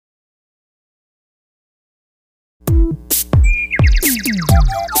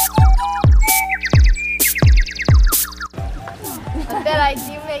I bet I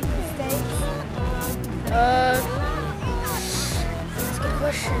do make mistakes. That's a good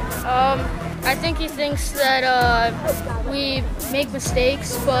question. I think he thinks that we make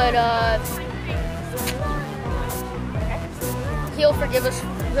mistakes, but he'll forgive us.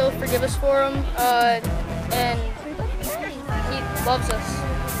 He'll forgive us for them, and he loves us.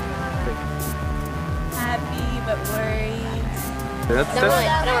 Happy but worried.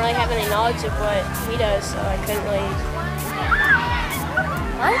 I don't really have any knowledge of what he does, so I couldn't really.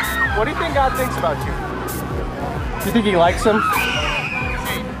 What do you think God thinks about you? Do you think he likes him?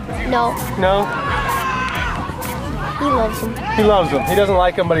 No, No? he loves him. He loves him. He doesn't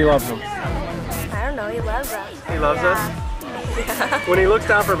like him, but he loves him. I don't know. He loves us. He loves us? When he looks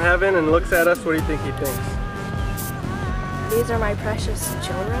down from heaven and looks at us, what do you think he thinks? These are my precious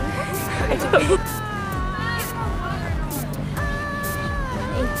children.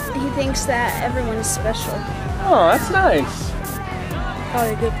 He thinks that everyone is special. Oh, that's nice.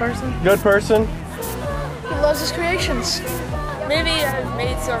 Probably a good person. Good person. He loves his creations. Maybe I've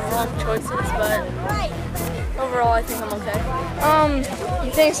made some wrong choices, but overall I think I'm okay.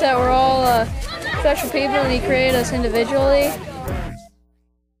 He thinks that we're all special people and he created us individually.